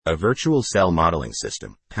A virtual cell modeling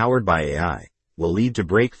system, powered by AI, will lead to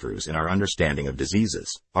breakthroughs in our understanding of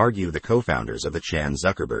diseases, argue the co-founders of the Chan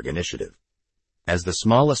Zuckerberg Initiative. As the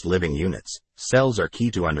smallest living units, cells are key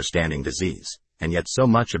to understanding disease, and yet so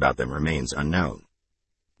much about them remains unknown.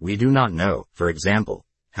 We do not know, for example,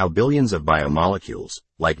 how billions of biomolecules,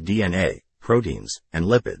 like DNA, proteins, and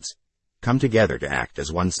lipids, come together to act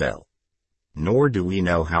as one cell. Nor do we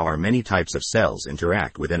know how our many types of cells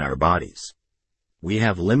interact within our bodies. We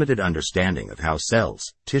have limited understanding of how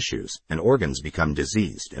cells, tissues, and organs become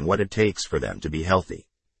diseased and what it takes for them to be healthy.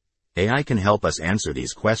 AI can help us answer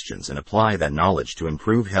these questions and apply that knowledge to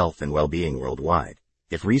improve health and well-being worldwide,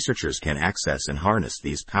 if researchers can access and harness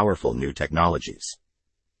these powerful new technologies.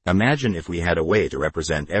 Imagine if we had a way to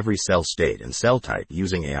represent every cell state and cell type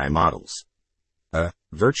using AI models. A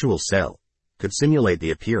virtual cell could simulate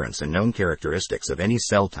the appearance and known characteristics of any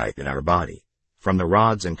cell type in our body, from the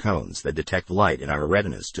rods and cones that detect light in our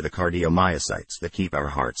retinas to the cardiomyocytes that keep our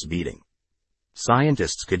hearts beating.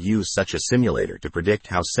 Scientists could use such a simulator to predict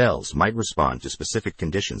how cells might respond to specific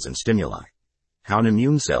conditions and stimuli, how an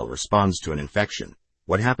immune cell responds to an infection,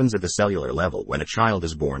 what happens at the cellular level when a child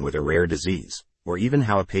is born with a rare disease, or even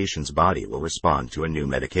how a patient's body will respond to a new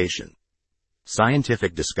medication.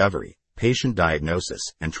 Scientific discovery, patient diagnosis,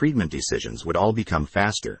 and treatment decisions would all become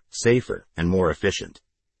faster, safer, and more efficient.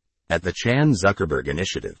 At the Chan Zuckerberg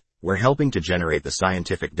Initiative, we're helping to generate the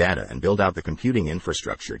scientific data and build out the computing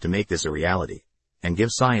infrastructure to make this a reality, and give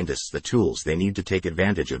scientists the tools they need to take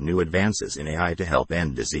advantage of new advances in AI to help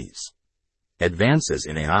end disease. Advances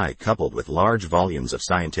in AI coupled with large volumes of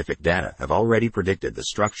scientific data have already predicted the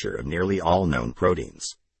structure of nearly all known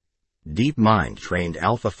proteins. DeepMind trained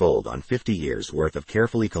AlphaFold on 50 years' worth of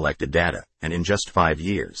carefully collected data, and in just 5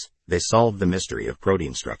 years, they solved the mystery of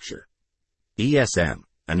protein structure. ESM,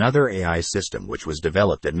 another AI system which was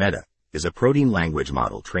developed at Meta, is a protein language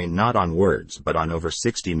model trained not on words but on over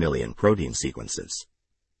 60 million protein sequences.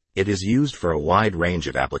 It is used for a wide range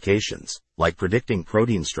of applications, like predicting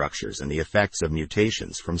protein structures and the effects of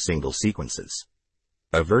mutations from single sequences.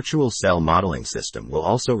 A virtual cell modeling system will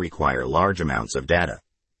also require large amounts of data.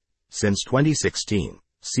 Since 2016,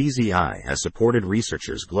 CZI has supported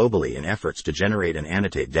researchers globally in efforts to generate and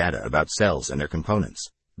annotate data about cells and their components,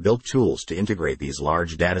 built tools to integrate these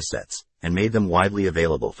large datasets, and made them widely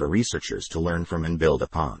available for researchers to learn from and build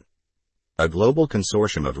upon. A global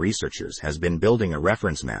consortium of researchers has been building a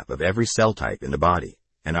reference map of every cell type in the body,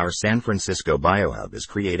 and our San Francisco Biohub is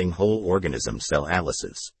creating whole organism cell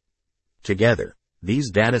atlases. Together,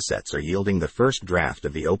 these datasets are yielding the first draft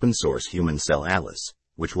of the open-source Human Cell Atlas,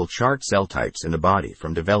 which will chart cell types in the body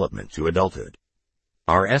from development to adulthood.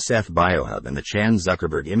 Our SF Biohub and the Chan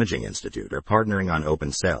Zuckerberg Imaging Institute are partnering on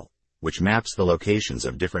OpenCell, which maps the locations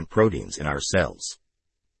of different proteins in our cells.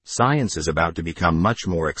 Science is about to become much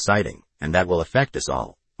more exciting, and that will affect us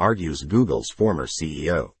all, argues Google's former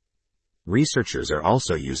CEO. Researchers are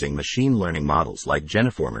also using machine learning models like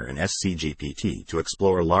Geniformer and SCGPT to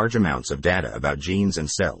explore large amounts of data about genes and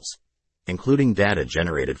cells, including data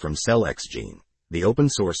generated from CellXGene, the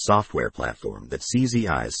open-source software platform that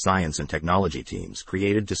CZI's science and technology teams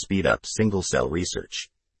created to speed up single-cell research.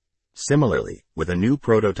 Similarly, with a new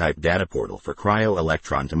prototype data portal for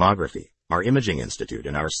cryo-electron tomography, our Imaging Institute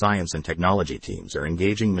and our science and technology teams are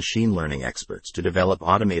engaging machine learning experts to develop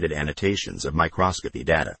automated annotations of microscopy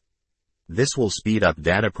data. This will speed up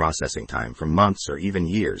data processing time from months or even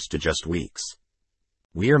years to just weeks.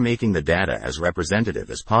 We are making the data as representative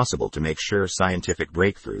as possible to make sure scientific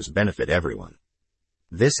breakthroughs benefit everyone.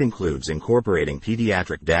 This includes incorporating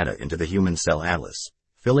pediatric data into the Human Cell Atlas,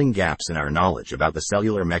 filling gaps in our knowledge about the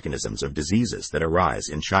cellular mechanisms of diseases that arise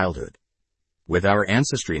in childhood. With our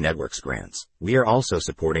Ancestry Networks grants, we are also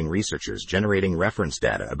supporting researchers generating reference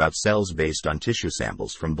data about cells based on tissue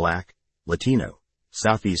samples from Black, Latino,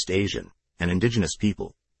 Southeast Asian, and Indigenous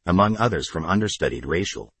people, among others from understudied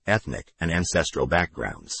racial, ethnic, and ancestral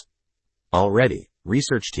backgrounds. Already,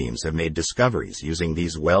 research teams have made discoveries using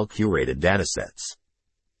these well-curated datasets.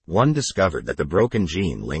 One discovered that the broken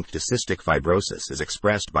gene linked to cystic fibrosis is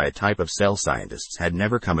expressed by a type of cell scientists had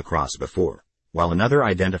never come across before, while another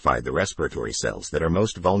identified the respiratory cells that are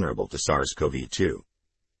most vulnerable to SARS-CoV-2.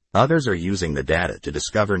 Others are using the data to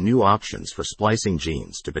discover new options for splicing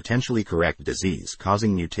genes to potentially correct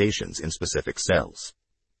disease-causing mutations in specific cells.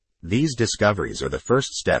 These discoveries are the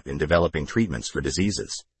first step in developing treatments for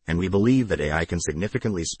diseases, and we believe that AI can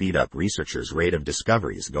significantly speed up researchers' rate of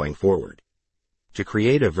discoveries going forward. To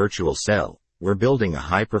create a virtual cell, we're building a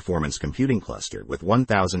high-performance computing cluster with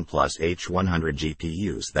 1,000 plus H100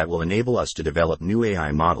 GPUs that will enable us to develop new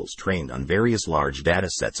AI models trained on various large data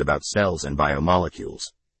sets about cells and biomolecules,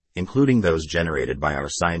 including those generated by our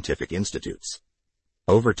scientific institutes.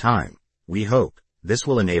 Over time, we hope this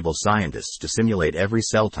will enable scientists to simulate every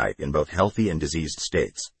cell type in both healthy and diseased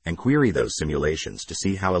states, and query those simulations to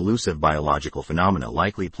see how elusive biological phenomena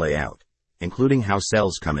likely play out, including how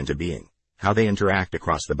cells come into being, how they interact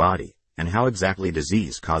across the body, and how exactly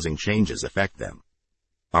disease-causing changes affect them.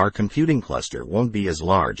 Our computing cluster won't be as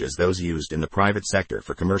large as those used in the private sector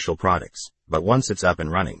for commercial products, but once it's up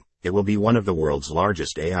and running, it will be one of the world's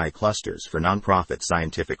largest AI clusters for nonprofit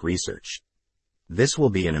scientific research. This will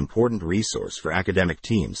be an important resource for academic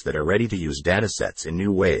teams that are ready to use datasets in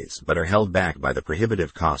new ways but are held back by the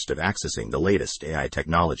prohibitive cost of accessing the latest AI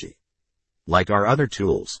technology. Like our other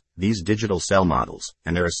tools, these digital cell models,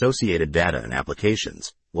 and their associated data and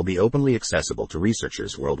applications, will be openly accessible to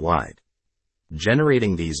researchers worldwide.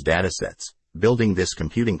 Generating these datasets, building this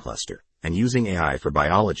computing cluster, and using AI for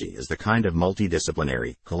biology is the kind of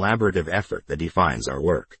multidisciplinary, collaborative effort that defines our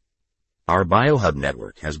work. Our BioHub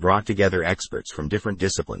network has brought together experts from different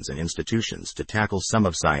disciplines and institutions to tackle some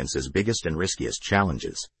of science's biggest and riskiest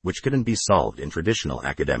challenges, which couldn't be solved in traditional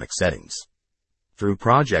academic settings. Through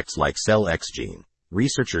projects like CellXGene,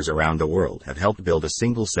 researchers around the world have helped build a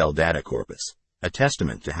single-cell data corpus, a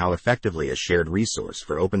testament to how effectively a shared resource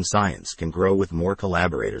for open science can grow with more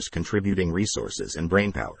collaborators contributing resources and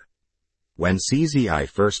brainpower. When CZI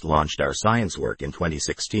first launched our science work in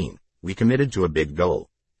 2016, we committed to a big goal: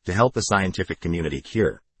 to help the scientific community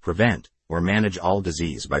cure, prevent, or manage all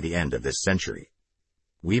disease by the end of this century.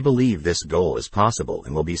 We believe this goal is possible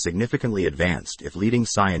and will be significantly advanced if leading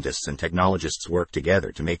scientists and technologists work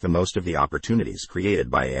together to make the most of the opportunities created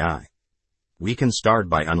by AI. We can start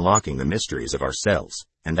by unlocking the mysteries of our cells,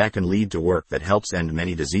 and that can lead to work that helps end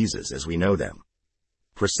many diseases as we know them.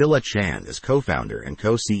 Priscilla Chan is co-founder and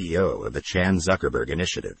co-CEO of the Chan Zuckerberg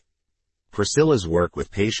Initiative. Priscilla's work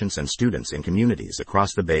with patients and students in communities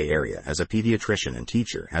across the Bay Area as a pediatrician and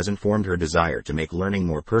teacher has informed her desire to make learning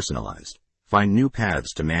more personalized, find new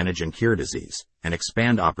paths to manage and cure disease, and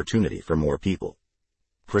expand opportunity for more people.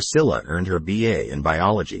 Priscilla earned her BA in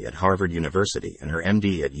biology at Harvard University and her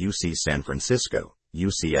MD at UC San Francisco,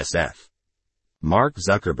 UCSF. Mark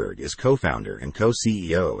Zuckerberg is co-founder and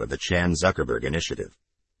co-CEO of the Chan Zuckerberg Initiative.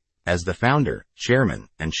 As the founder, chairman,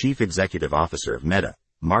 and chief executive officer of Meta,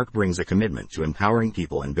 Mark brings a commitment to empowering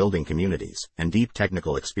people and building communities, and deep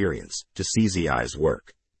technical experience, to CZI's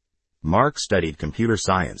work. Mark studied computer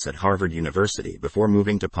science at Harvard University before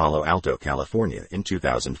moving to Palo Alto, California in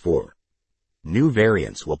 2004. New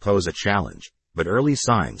variants will pose a challenge, but early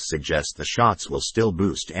signs suggest the shots will still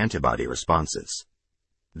boost antibody responses.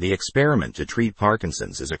 The experiment to treat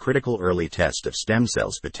Parkinson's is a critical early test of stem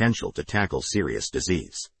cells' potential to tackle serious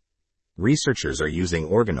disease. Researchers are using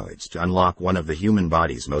organoids to unlock one of the human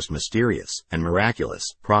body's most mysterious and miraculous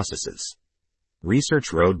processes. Research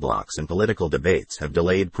roadblocks and political debates have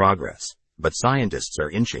delayed progress, but scientists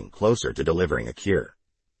are inching closer to delivering a cure.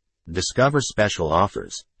 Discover special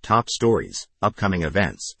offers, top stories, upcoming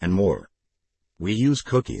events, and more. We use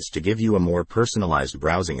cookies to give you a more personalized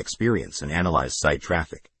browsing experience and analyze site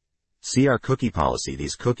traffic. See our cookie policy.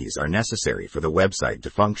 These cookies are necessary for the website to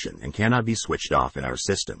function and cannot be switched off in our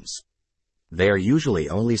systems. They are usually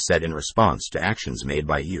only set in response to actions made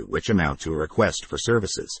by you which amount to a request for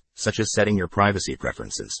services, such as setting your privacy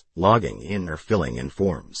preferences, logging in, or filling in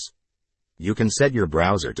forms. You can set your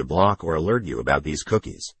browser to block or alert you about these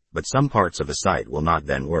cookies, but some parts of the site will not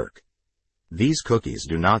then work. These cookies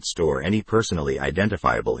do not store any personally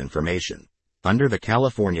identifiable information. Under the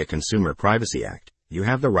California Consumer Privacy Act, you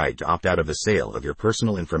have the right to opt out of the sale of your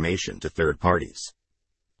personal information to third parties.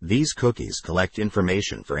 These cookies collect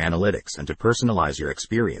information for analytics and to personalize your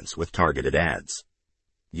experience with targeted ads.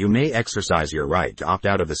 You may exercise your right to opt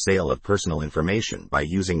out of the sale of personal information by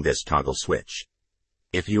using this toggle switch.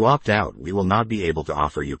 If you opt out, we will not be able to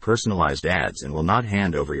offer you personalized ads and will not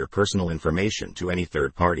hand over your personal information to any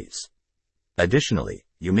third parties. Additionally,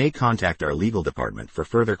 you may contact our legal department for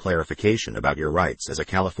further clarification about your rights as a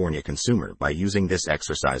California consumer by using this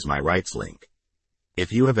Exercise My Rights link.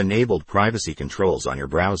 If you have enabled privacy controls on your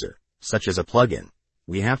browser, such as a plugin,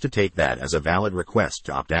 we have to take that as a valid request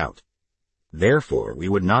to opt out. Therefore, we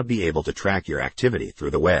would not be able to track your activity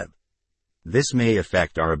through the web. This may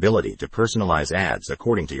affect our ability to personalize ads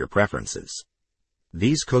according to your preferences.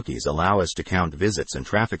 These cookies allow us to count visits and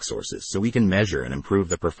traffic sources so we can measure and improve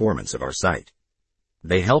the performance of our site.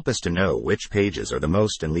 They help us to know which pages are the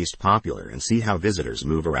most and least popular and see how visitors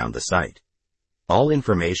move around the site. All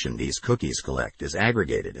information these cookies collect is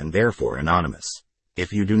aggregated and therefore anonymous.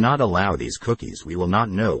 If you do not allow these cookies, we will not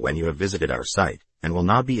know when you have visited our site, and will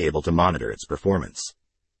not be able to monitor its performance.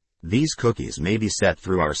 These cookies may be set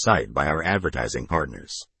through our site by our advertising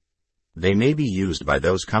partners. They may be used by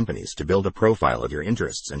those companies to build a profile of your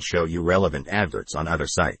interests and show you relevant adverts on other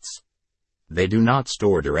sites. They do not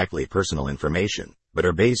store directly personal information, but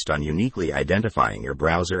are based on uniquely identifying your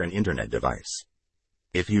browser and internet device.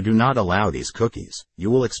 If you do not allow these cookies,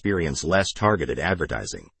 you will experience less targeted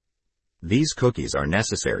advertising. These cookies are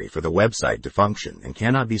necessary for the website to function and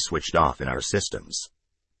cannot be switched off in our systems.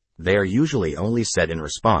 They are usually only set in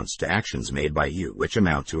response to actions made by you which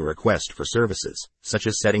amount to a request for services, such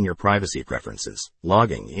as setting your privacy preferences,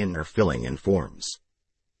 logging in or filling in forms.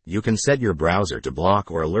 You can set your browser to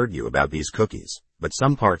block or alert you about these cookies, but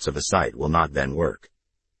some parts of the site will not then work.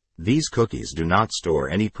 These cookies do not store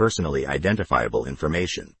any personally identifiable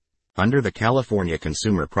information. Under the California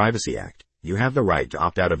Consumer Privacy Act, you have the right to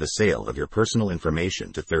opt out of the sale of your personal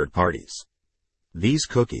information to third parties. These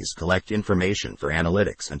cookies collect information for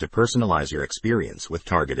analytics and to personalize your experience with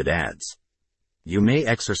targeted ads. You may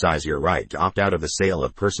exercise your right to opt out of the sale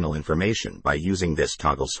of personal information by using this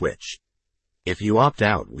toggle switch. If you opt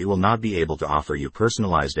out, we will not be able to offer you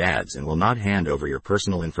personalized ads and will not hand over your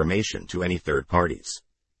personal information to any third parties.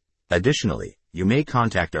 Additionally, you may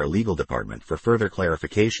contact our legal department for further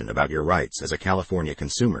clarification about your rights as a California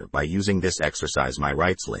consumer by using this Exercise My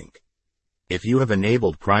Rights link. If you have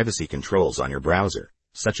enabled privacy controls on your browser,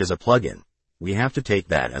 such as a plugin, we have to take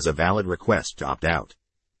that as a valid request to opt out.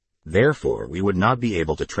 Therefore, we would not be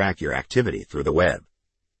able to track your activity through the web.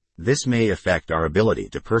 This may affect our ability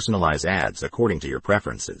to personalize ads according to your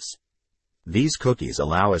preferences. These cookies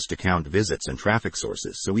allow us to count visits and traffic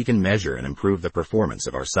sources so we can measure and improve the performance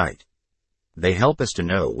of our site. They help us to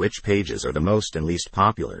know which pages are the most and least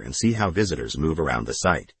popular and see how visitors move around the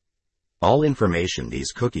site. All information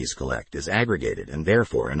these cookies collect is aggregated and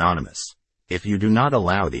therefore anonymous. If you do not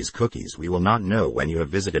allow these cookies, we will not know when you have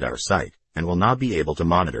visited our site and will not be able to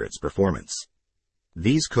monitor its performance.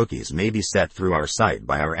 These cookies may be set through our site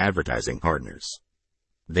by our advertising partners.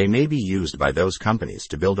 They may be used by those companies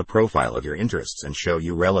to build a profile of your interests and show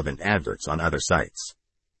you relevant adverts on other sites.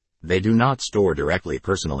 They do not store directly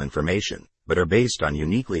personal information, but are based on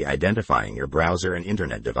uniquely identifying your browser and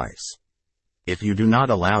internet device. If you do not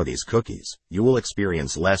allow these cookies, you will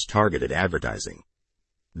experience less targeted advertising.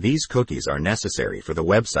 These cookies are necessary for the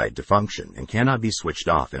website to function and cannot be switched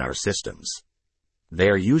off in our systems. They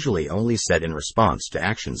are usually only set in response to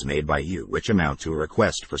actions made by you which amount to a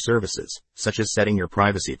request for services, such as setting your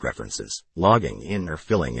privacy preferences, logging in or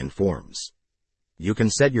filling in forms. You can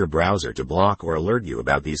set your browser to block or alert you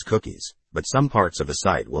about these cookies, but some parts of the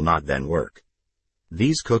site will not then work.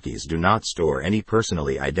 These cookies do not store any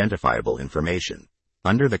personally identifiable information.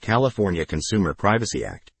 Under the California Consumer Privacy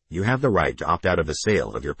Act, you have the right to opt out of the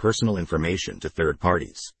sale of your personal information to third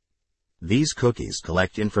parties. These cookies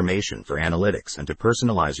collect information for analytics and to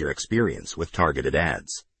personalize your experience with targeted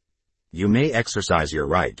ads. You may exercise your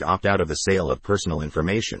right to opt out of the sale of personal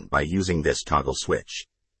information by using this toggle switch.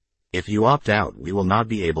 If you opt out, we will not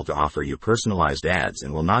be able to offer you personalized ads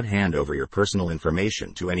and will not hand over your personal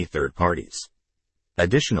information to any third parties.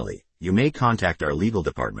 Additionally, you may contact our legal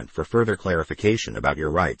department for further clarification about your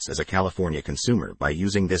rights as a California consumer by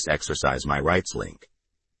using this Exercise My Rights link.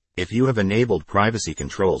 If you have enabled privacy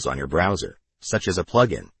controls on your browser, such as a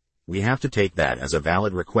plugin, we have to take that as a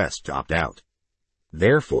valid request to opt out.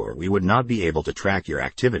 Therefore, we would not be able to track your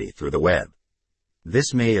activity through the web.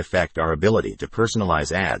 This may affect our ability to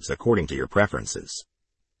personalize ads according to your preferences.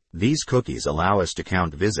 These cookies allow us to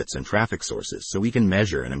count visits and traffic sources so we can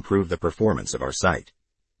measure and improve the performance of our site.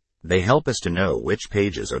 They help us to know which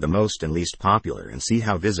pages are the most and least popular and see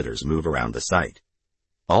how visitors move around the site.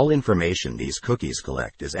 All information these cookies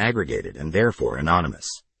collect is aggregated and therefore anonymous.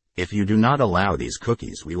 If you do not allow these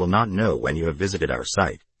cookies, we will not know when you have visited our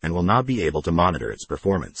site and will not be able to monitor its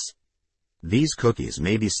performance. These cookies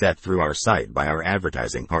may be set through our site by our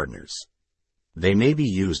advertising partners. They may be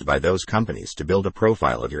used by those companies to build a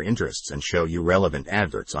profile of your interests and show you relevant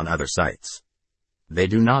adverts on other sites. They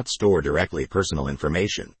do not store directly personal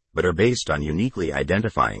information, but are based on uniquely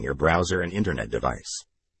identifying your browser and internet device.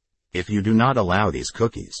 If you do not allow these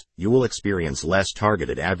cookies, you will experience less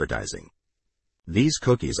targeted advertising. These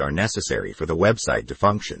cookies are necessary for the website to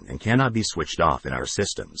function and cannot be switched off in our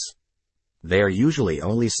systems. They are usually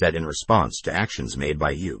only set in response to actions made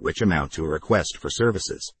by you which amount to a request for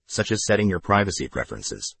services, such as setting your privacy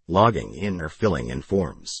preferences, logging in or filling in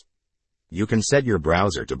forms. You can set your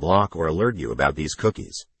browser to block or alert you about these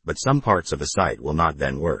cookies, but some parts of the site will not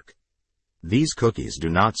then work. These cookies do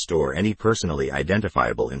not store any personally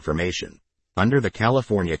identifiable information. Under the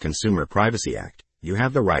California Consumer Privacy Act, you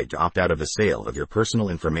have the right to opt out of the sale of your personal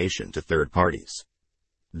information to third parties.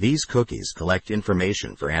 These cookies collect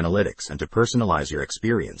information for analytics and to personalize your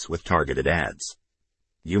experience with targeted ads.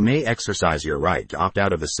 You may exercise your right to opt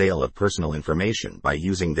out of the sale of personal information by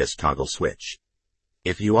using this toggle switch.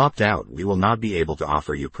 If you opt out, we will not be able to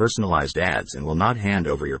offer you personalized ads and will not hand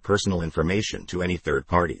over your personal information to any third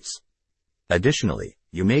parties. Additionally,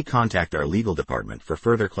 you may contact our legal department for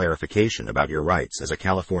further clarification about your rights as a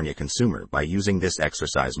California consumer by using this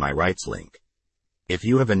Exercise My Rights link. If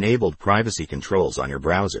you have enabled privacy controls on your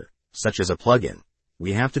browser, such as a plugin,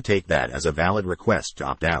 we have to take that as a valid request to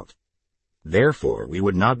opt out. Therefore, we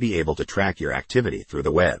would not be able to track your activity through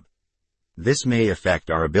the web. This may affect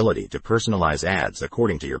our ability to personalize ads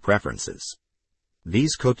according to your preferences.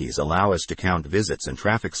 These cookies allow us to count visits and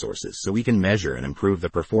traffic sources so we can measure and improve the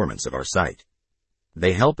performance of our site.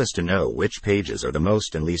 They help us to know which pages are the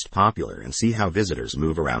most and least popular and see how visitors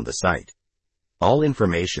move around the site. All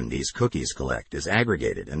information these cookies collect is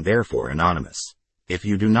aggregated and therefore anonymous. If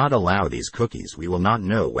you do not allow these cookies, we will not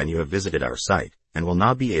know when you have visited our site and will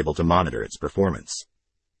not be able to monitor its performance.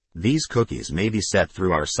 These cookies may be set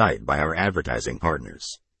through our site by our advertising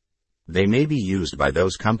partners. They may be used by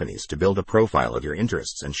those companies to build a profile of your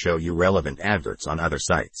interests and show you relevant adverts on other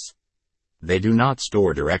sites. They do not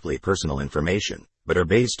store directly personal information, but are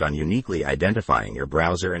based on uniquely identifying your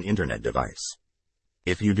browser and internet device.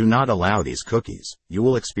 If you do not allow these cookies, you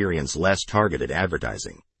will experience less targeted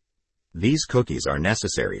advertising. These cookies are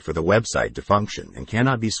necessary for the website to function and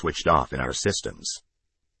cannot be switched off in our systems.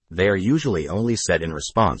 They are usually only set in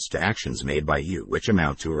response to actions made by you which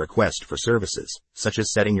amount to a request for services, such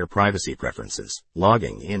as setting your privacy preferences,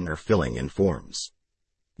 logging in, or filling in forms.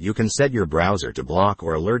 You can set your browser to block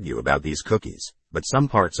or alert you about these cookies, but some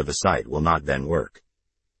parts of the site will not then work.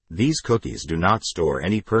 These cookies do not store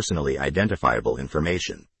any personally identifiable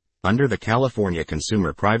information. Under the California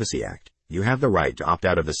Consumer Privacy Act, you have the right to opt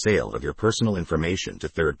out of the sale of your personal information to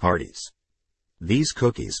third parties. These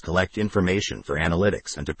cookies collect information for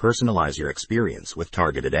analytics and to personalize your experience with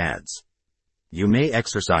targeted ads. You may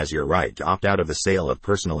exercise your right to opt out of the sale of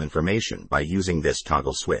personal information by using this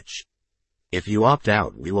toggle switch. If you opt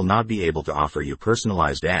out, we will not be able to offer you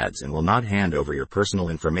personalized ads and will not hand over your personal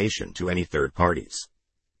information to any third parties.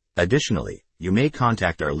 Additionally, you may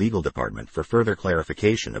contact our legal department for further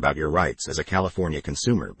clarification about your rights as a California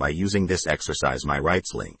consumer by using this Exercise My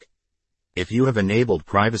Rights link. If you have enabled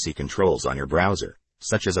privacy controls on your browser,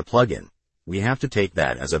 such as a plugin, we have to take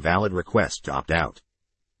that as a valid request to opt out.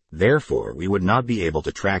 Therefore, we would not be able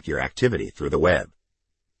to track your activity through the web.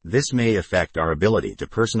 This may affect our ability to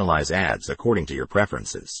personalize ads according to your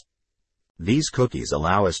preferences. These cookies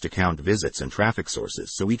allow us to count visits and traffic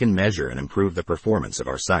sources so we can measure and improve the performance of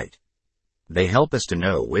our site. They help us to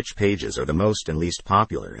know which pages are the most and least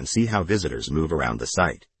popular and see how visitors move around the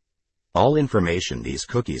site. All information these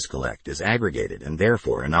cookies collect is aggregated and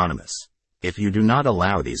therefore anonymous. If you do not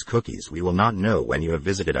allow these cookies, we will not know when you have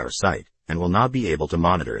visited our site and will not be able to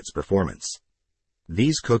monitor its performance.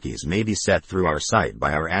 These cookies may be set through our site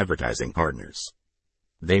by our advertising partners.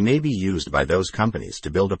 They may be used by those companies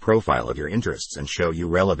to build a profile of your interests and show you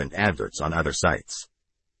relevant adverts on other sites.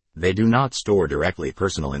 They do not store directly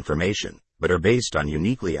personal information, but are based on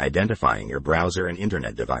uniquely identifying your browser and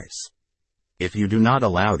internet device. If you do not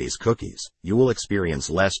allow these cookies, you will experience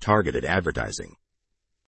less targeted advertising.